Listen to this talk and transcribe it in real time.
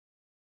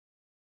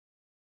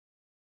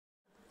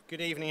Good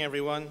evening,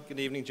 everyone.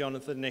 Good evening,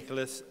 Jonathan,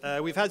 Nicholas.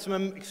 We've had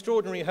some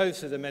extraordinary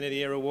hosts at the Men of the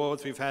Year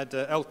Awards. We've had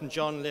Elton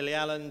John, Lily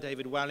Allen,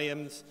 David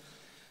Walliams,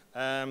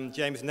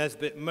 James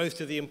Nesbitt, most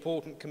of the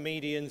important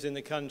comedians in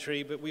the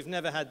country, but we've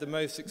never had the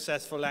most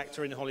successful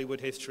actor in Hollywood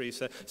history.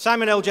 So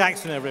Samuel L.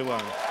 Jackson,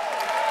 everyone.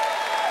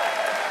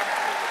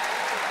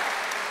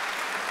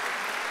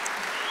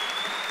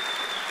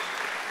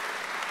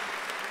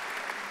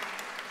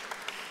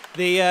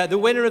 The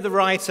winner of the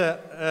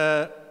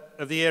Writer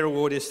of the Year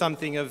Award is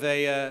something of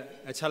a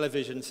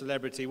television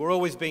celebrity. We're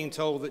always being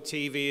told that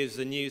TV is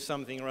the new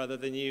something or other,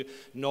 the new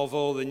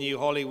novel, the new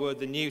Hollywood,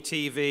 the new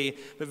TV,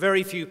 but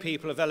very few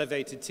people have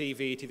elevated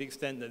TV to the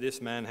extent that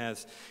this man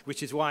has,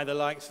 which is why the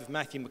likes of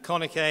Matthew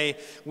McConaughey,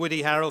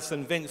 Woody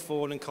Harrelson, Vince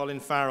Vaughn, and Colin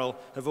Farrell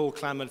have all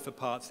clamored for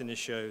parts in his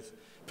shows.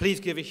 Please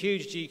give a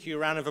huge GQ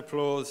round of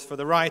applause for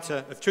the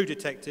writer of True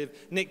Detective,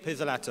 Nic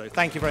Pizzolatto.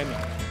 Thank you very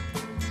much.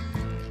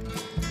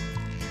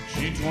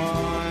 She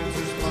twines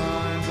her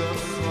spines up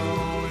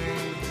slowly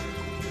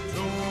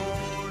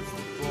towards the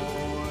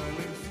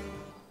boiling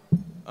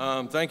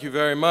sun. Thank you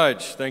very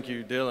much. Thank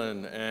you,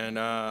 Dylan. And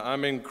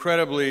I'm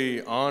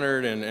incredibly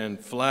honored and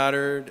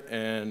flattered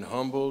and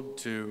humbled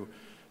to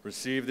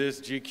receive this.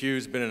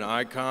 GQ's been an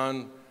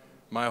icon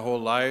my whole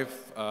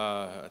life.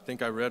 I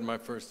think I read my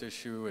first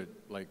issue at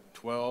like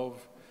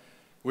 12,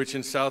 which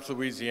in South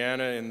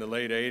Louisiana in the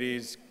late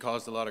 80s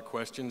caused a lot of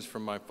questions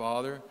from my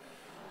father.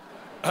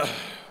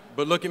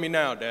 But look at me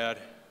now, Dad.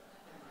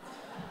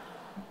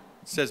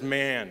 It says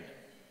man.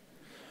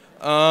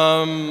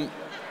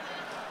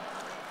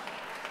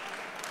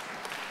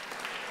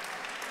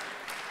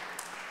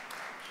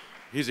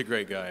 He's a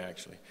great guy,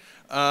 actually.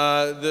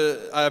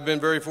 I've been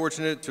very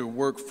fortunate to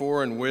work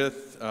for and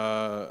with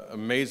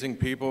amazing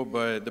people,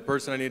 but the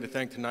person I need to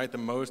thank tonight the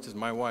most is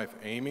my wife,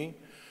 Amy,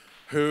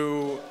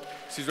 who,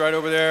 she's right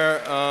over there,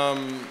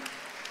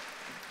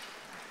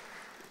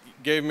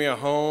 gave me a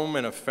home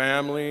and a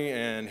family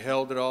and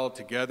held it all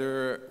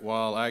together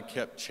while I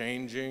kept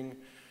changing.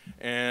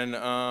 And,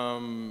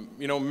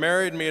 you know,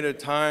 married me at a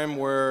time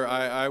where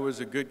I was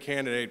a good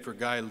candidate for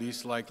guy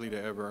least likely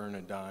to ever earn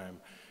a dime.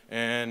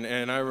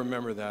 And I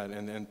remember that,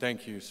 and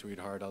thank you,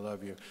 sweetheart, I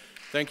love you.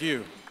 Thank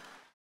you.